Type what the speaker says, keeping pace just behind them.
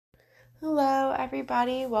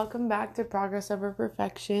everybody. Welcome back to Progress Over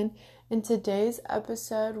Perfection. In today's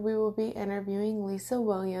episode, we will be interviewing Lisa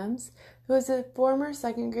Williams, who is a former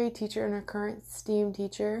second grade teacher and a current STEAM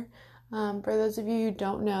teacher. For those of you who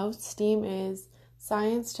don't know, STEAM is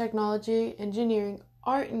science, technology, engineering,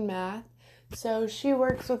 art, and math. So she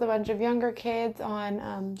works with a bunch of younger kids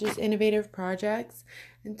on just innovative projects.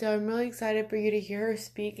 And so I'm really excited for you to hear her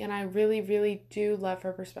speak, and I really, really do love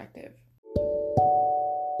her perspective.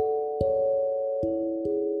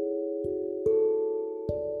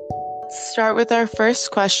 Start with our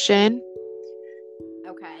first question.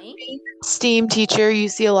 Okay. STEAM teacher, you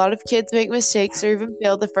see a lot of kids make mistakes or even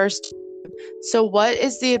fail the first time. So what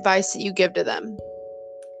is the advice that you give to them?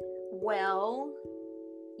 Well,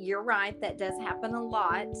 you're right. That does happen a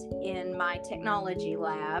lot in my technology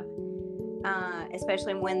lab,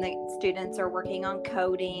 especially when the students are working on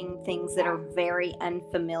coding, things that are very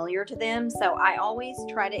unfamiliar to them. So I always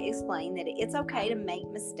try to explain that it's okay to make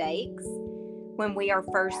mistakes when we are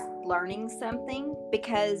first learning something,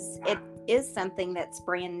 because it is something that's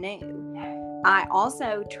brand new. I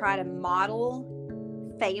also try to model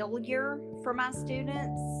failure for my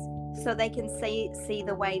students so they can see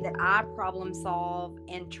the way that I problem solve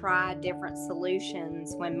and try different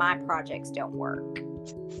solutions when my projects don't work.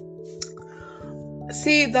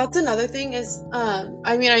 See, that's another thing is,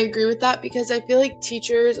 I agree with that, because I feel like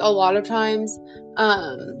teachers a lot of times,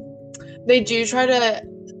 they do try to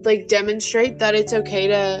demonstrate that it's okay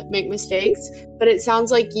to make mistakes, but it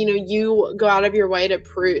sounds like, you go out of your way to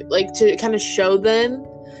prove, to kind of show them,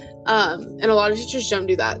 and a lot of teachers don't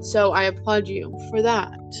do that, so I applaud you for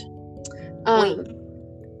that.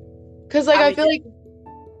 Because I feel like,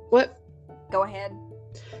 what? Go ahead.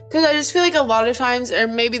 Because I just feel like a lot of times, or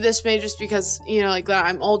maybe this may just because, that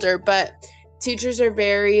I'm older, but teachers are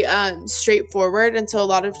very straightforward, and so a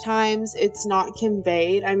lot of times it's not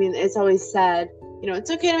conveyed. It's always said,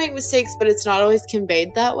 it's okay to make mistakes, but it's not always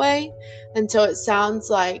conveyed that way. And so it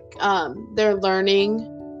sounds like they're learning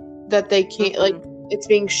that they can't, it's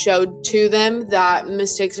being showed to them that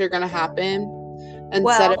mistakes are going to happen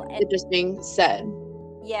instead of it just being said.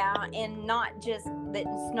 Yeah, and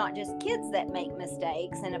it's not just kids that make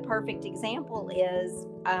mistakes. And a perfect example is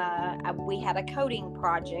we had a coding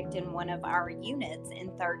project in one of our units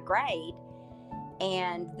in third grade,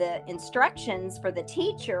 and the instructions for the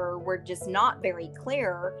teacher were just not very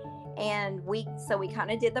clear. And we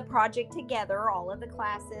kind of did the project together, all of the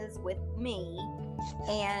classes with me,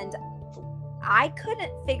 and I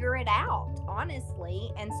couldn't figure it out,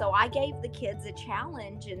 honestly. And so I gave the kids a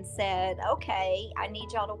challenge and said, okay, I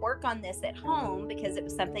need y'all to work on this at home, because it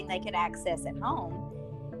was something they could access at home.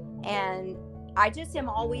 And I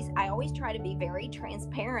always try to be very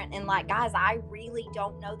transparent and guys, I really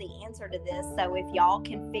don't know the answer to this. So if y'all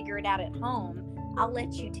can figure it out at home, I'll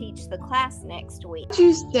let you teach the class next week. What would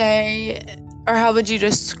you say, or how would you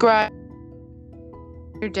describe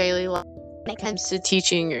your daily life when it comes to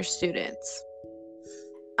teaching your students?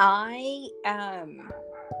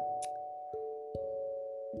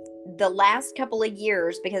 The last couple of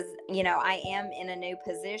years, because, I am in a new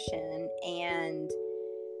position, and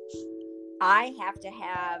I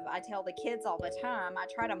tell the kids all the time, I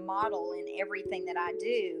try to model in everything that I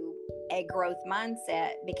do a growth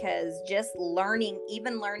mindset, because just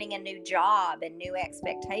even learning a new job and new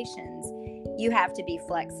expectations, you have to be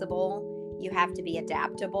flexible, you have to be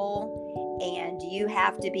adaptable, and you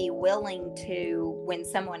have to be willing to, when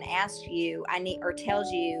someone asks you,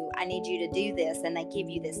 tells you, I need you to do this, and they give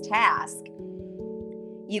you this task,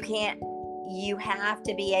 you have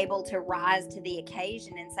to be able to rise to the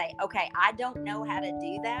occasion and say, okay, I don't know how to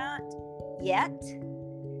do that yet,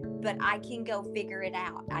 but I can go figure it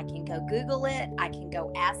out. I can go Google it. I can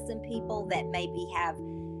go ask some people that maybe have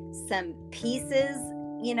some pieces,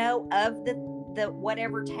 of the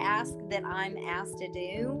whatever task that I'm asked to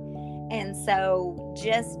do. And so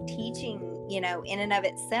just teaching, in and of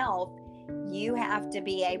itself, you have to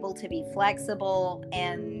be able to be flexible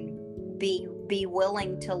and be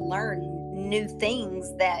willing to learn new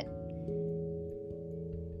things that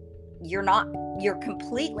you're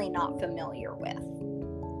completely not familiar with.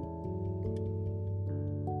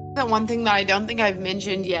 The one thing that I don't think I've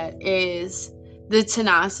mentioned yet is the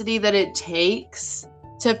tenacity that it takes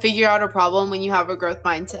to figure out a problem when you have a growth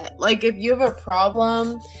mindset. If you have a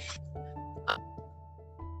problem,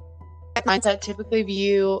 mindset typically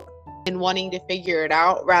view and wanting to figure it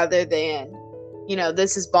out rather than,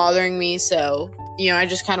 this is bothering me, so, I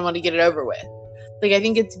just kind of want to get it over with. I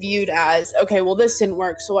think it's viewed as, okay, well, this didn't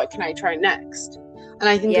work, so what can I try next? And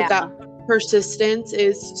I think that persistence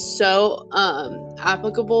is so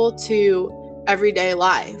applicable to everyday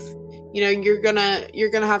life. you're gonna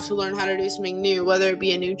have to learn how to do something new, whether it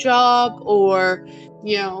be a new job or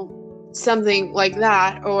something like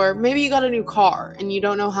that, or maybe you got a new car and you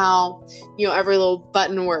don't know how every little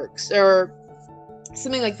button works or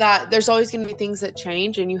something like that. There's always going to be things that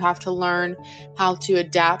change, and you have to learn how to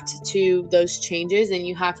adapt to those changes, and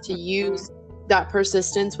you have to use that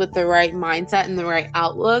persistence with the right mindset and the right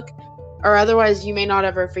outlook, or otherwise you may not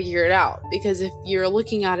ever figure it out. Because if you're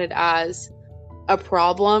looking at it as a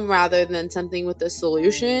problem rather than something with a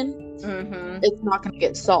solution, it's not going to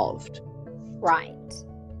get solved. Right.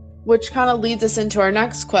 Which kind of leads us into our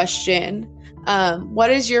next question.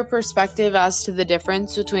 What is your perspective as to the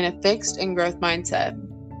difference between a fixed and growth mindset?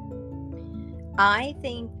 I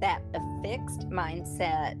think that a fixed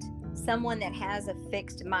mindset, someone that has a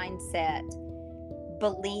fixed mindset,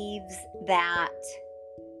 believes that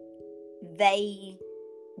they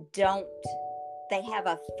have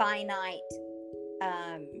a finite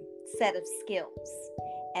set of skills,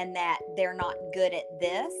 and that they're not good at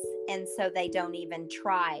this, and so they don't even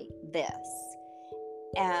try this.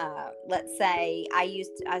 Let's say I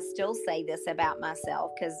still say this about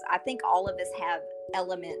myself, because I think all of us have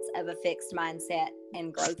elements of a fixed mindset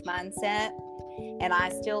and growth mindset, and I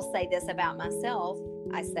still say this about myself.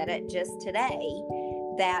 I said it just today,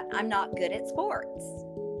 that I'm not good at sports.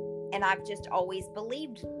 And I've just always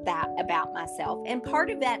believed that about myself. And part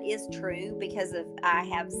of that is true, because I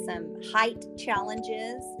have some height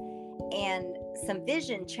challenges and some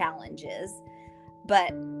vision challenges.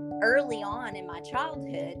 But early on in my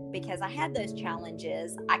childhood, because I had those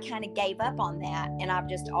challenges, I kind of gave up on that. And I've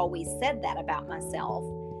just always said that about myself.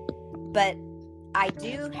 But I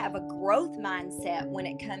do have a growth mindset when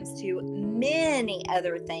it comes to many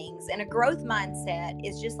other things. And a growth mindset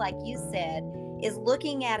is, just like you said, is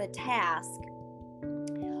looking at a task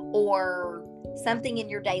or something in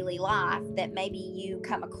your daily life that maybe you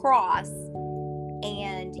come across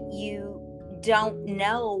and you don't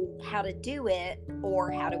know how to do it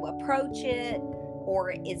or how to approach it,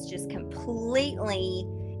 or it's just completely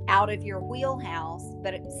out of your wheelhouse.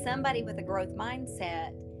 But somebody with a growth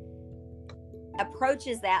mindset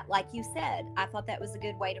approaches that, like you said, I thought that was a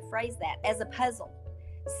good way to phrase that, as a puzzle,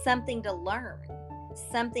 something to learn,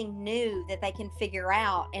 something new that they can figure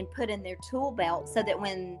out and put in their tool belt, so that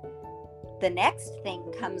when the next thing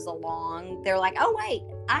comes along, they're like, oh wait,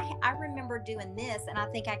 I remember doing this, and I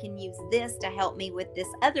think I can use this to help me with this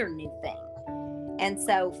other new thing. And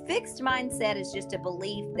so fixed mindset is just a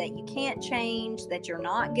belief that you can't change, that you're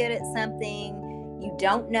not good at something, you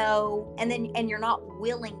don't know, and you're not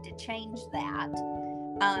willing to change that.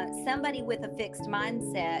 Somebody with a fixed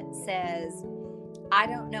mindset says, I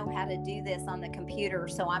don't know how to do this on the computer,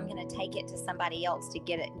 so I'm going to take it to somebody else to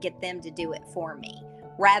get them to do it for me.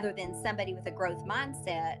 Rather than somebody with a growth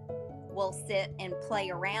mindset will sit and play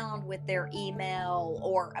around with their email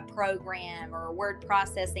or a program or a word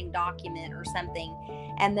processing document or something,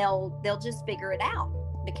 and they'll just figure it out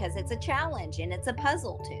because it's a challenge and it's a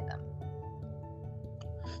puzzle to them.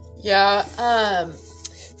 Yeah.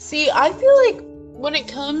 See, I feel like when it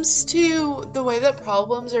comes to the way that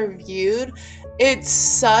problems are viewed, it's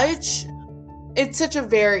such a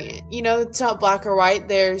variant. It's not black or white.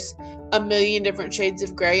 There's a million different shades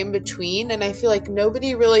of gray in between. And I feel like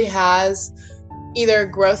nobody really has either a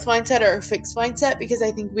growth mindset or a fixed mindset, because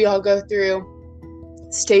I think we all go through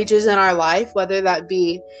stages in our life, whether that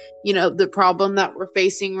be, the problem that we're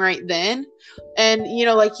facing right then. And,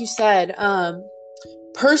 like you said,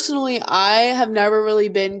 personally, I have never really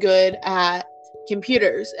been good at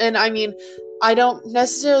computers. And I mean, I don't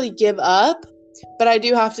necessarily give up, but I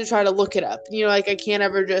do have to try to look it up. I can't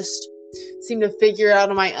ever just seem to figure it out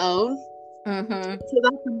on my own. Mm-hmm. So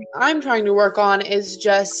that's something I'm trying to work on, is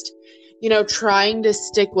just, trying to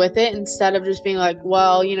stick with it instead of just being like,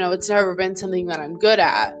 well, it's never been something that I'm good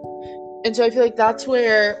at. And so I feel like that's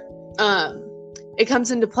where it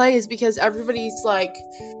comes into play, is because everybody's like,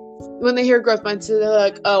 when they hear growth mindset, they're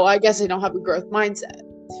like, oh, I guess I don't have a growth mindset,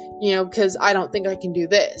 because I don't think I can do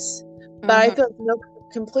this. But I feel like nobody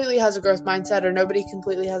completely has a growth mindset, or nobody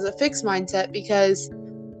completely has a fixed mindset, because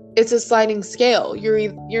it's a sliding scale.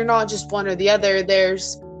 You're not just one or the other.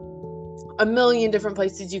 There's a million different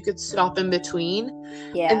places you could stop in between.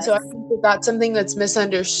 Yes. And so I think that's something that's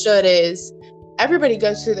misunderstood, is everybody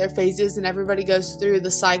goes through their phases, and everybody goes through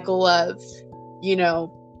the cycle of,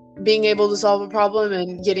 being able to solve a problem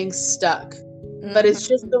and getting stuck. Mm-hmm. But it's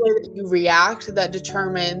just the way that you react that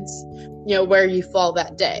determines, where you fall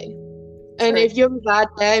that day. And if you have a bad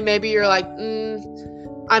day, maybe you're like,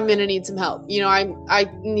 I'm going to need some help. I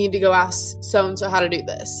need to go ask so-and-so how to do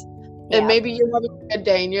this. Yeah. And maybe you're having a good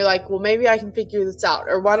day and you're like, well, maybe I can figure this out.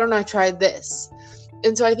 Or why don't I try this?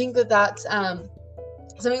 And so I think that that's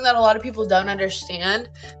something that a lot of people don't understand,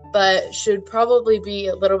 but should probably be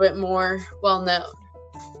a little bit more well known.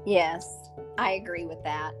 Yes, I agree with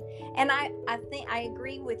that. And I think I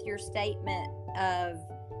agree with your statement of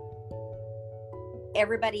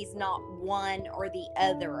everybody's not one or the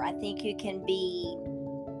other. I think you can be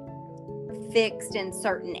fixed in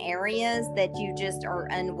certain areas that you just are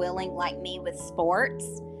unwilling, like me with sports.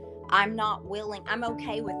 I'm not willing. I'm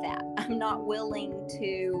okay with that. I'm not willing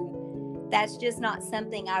to, that's just not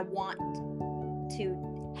something I want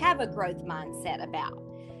to have a growth mindset about.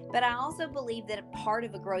 But I also believe that a part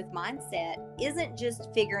of a growth mindset isn't just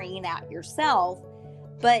figuring it out yourself,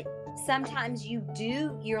 but sometimes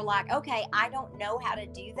you're like, okay, I don't know how to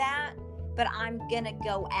do that, but I'm going to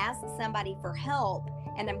go ask somebody for help,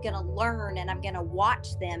 and I'm going to learn, and I'm going to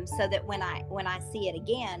watch them so that when I see it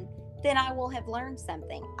again, then I will have learned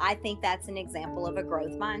something. I think that's an example of a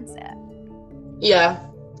growth mindset. Yeah.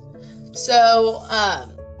 So,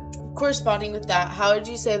 corresponding with that, how would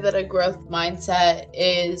you say that a growth mindset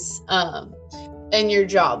is in your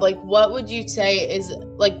job? Like, what would you say is,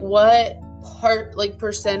 like, what part, like,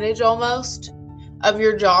 percentage almost of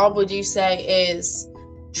your job would you say is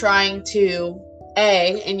trying to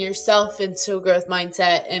in yourself into a growth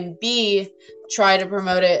mindset, and B, try to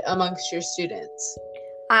promote it amongst your students?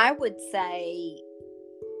 I would say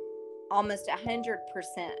almost 100%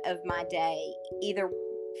 of my day, either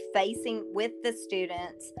facing with the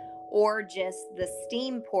students or just the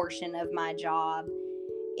STEAM portion of my job,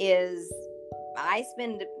 is I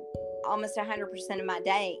spend almost 100% of my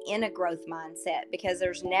day in a growth mindset, because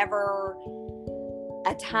there's never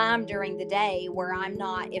a time during the day where I'm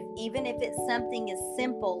not, even if it's something as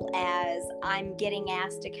simple as I'm getting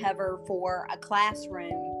asked to cover for a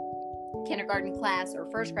classroom, kindergarten class or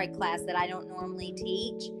first grade class that I don't normally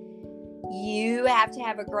teach. You have to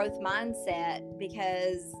have a growth mindset,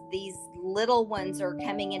 because these little ones are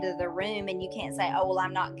coming into the room, and you can't say, oh, well,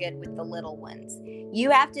 I'm not good with the little ones. You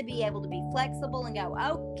have to be able to be flexible and go,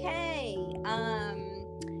 okay,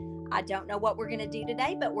 I don't know what we're going to do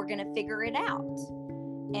today, but we're going to figure it out.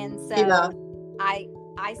 And so yeah. I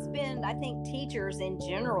think teachers in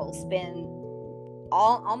general spend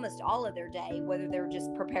almost all of their day, whether they're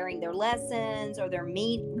just preparing their lessons, or they're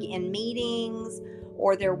in meetings,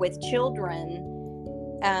 or they're with children.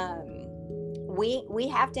 We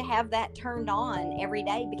have to have that turned on every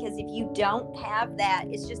day, because if you don't have that,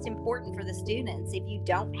 it's just important for the students. If you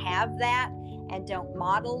don't have that and don't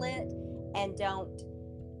model it and don't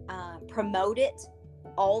promote it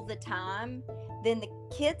all the time, then the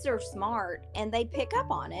kids are smart and they pick up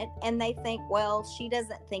on it, and they think, well, she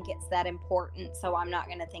doesn't think it's that important, so I'm not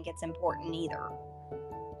going to think it's important either.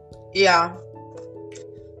 Yeah.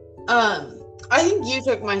 I think you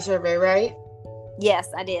took my survey, right? Yes,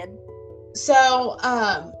 I did. So,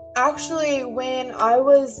 actually, when I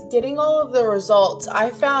was getting all of the results, I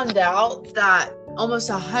found out that almost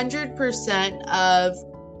 100% of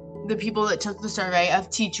the people that took the survey of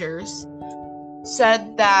teachers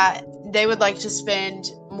said that they would like to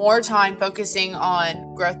spend more time focusing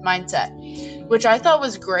on growth mindset, which I thought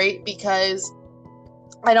was great, because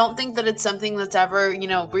I don't think that it's something that's ever,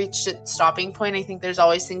 reached its stopping point. I think there's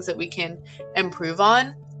always things that we can improve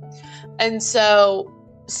on. And so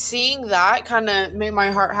seeing that kind of made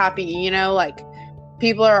my heart happy, like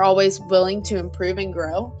people are always willing to improve and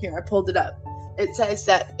grow. Here, I pulled it up. It says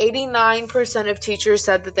that 89% of teachers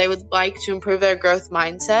said that they would like to improve their growth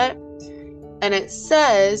mindset. And it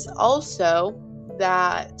says also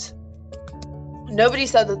that nobody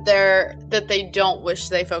said that they don't wish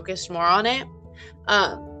they focused more on it,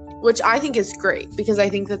 which I think is great, because I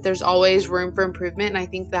think that there's always room for improvement. And I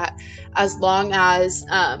think that as long as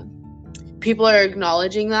people are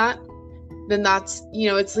acknowledging that, then that's,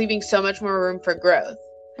 it's leaving so much more room for growth.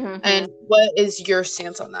 Mm-hmm. And what is your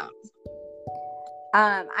stance on that?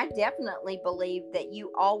 I definitely believe that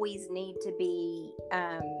you always need to be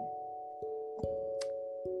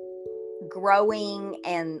growing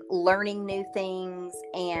and learning new things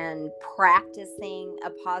and practicing a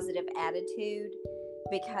positive attitude,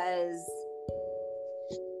 because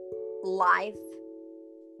life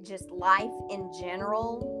in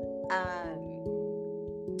general,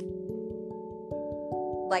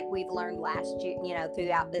 like we've learned last year,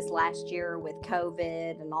 throughout this last year with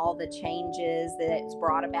COVID and all the changes that it's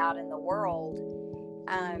brought about in the world,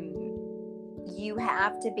 you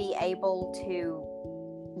have to be able to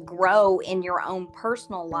grow in your own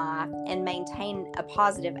personal life and maintain a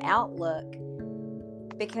positive outlook,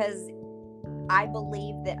 because I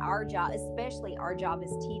believe that our job, especially our job as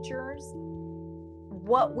teachers,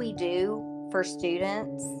 what we do for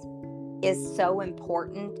students is so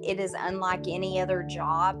important. It is unlike any other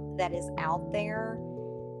job that is out there,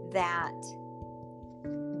 that's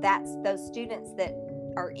those students that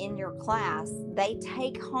are in your class, they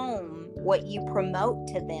take home what you promote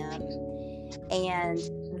to them, and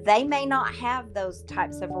they may not have those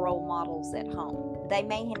types of role models at home. They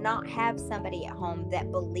may not have somebody at home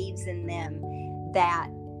that believes in them, that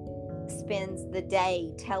spends the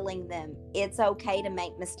day telling them it's okay to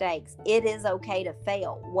make mistakes. It is okay to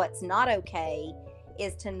fail. What's not okay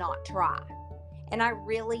is to not try. And I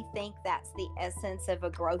really think that's the essence of a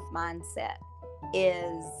growth mindset,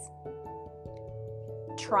 is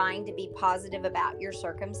trying to be positive about your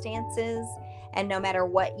circumstances. And no matter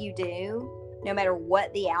what you do, no matter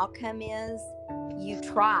what the outcome is, you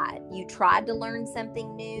tried to learn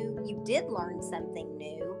something new. You did learn something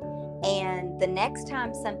new. And the next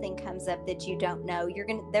time something comes up that you don't know,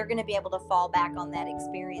 they're going to be able to fall back on that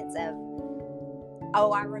experience of,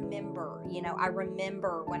 oh, I remember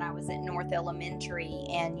when I was at North Elementary,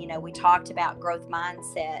 and, we talked about growth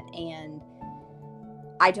mindset, and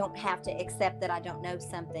I don't have to accept that I don't know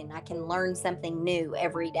something. I can learn something new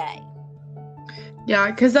every day.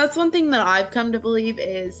 Yeah, because that's one thing that I've come to believe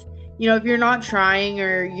is, if you're not trying,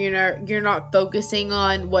 or, you're not focusing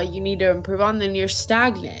on what you need to improve on, then you're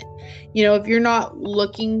stagnant. If you're not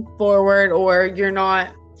looking forward, or you're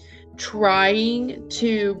not trying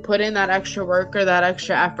to put in that extra work or that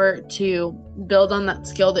extra effort to build on that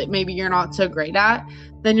skill that maybe you're not so great at,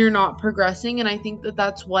 then you're not progressing. And I think that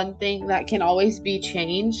that's one thing that can always be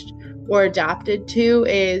changed or adapted to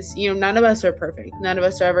is, none of us are perfect. None of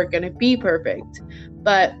us are ever going to be perfect.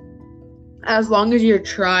 But as long as you're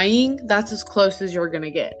trying, that's as close as you're going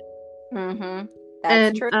to get. Mm-hmm.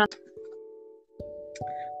 That's true.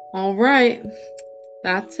 All right.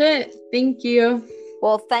 That's it. Thank you.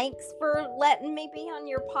 Well, thanks for letting me be on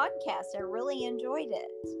your podcast. I really enjoyed it.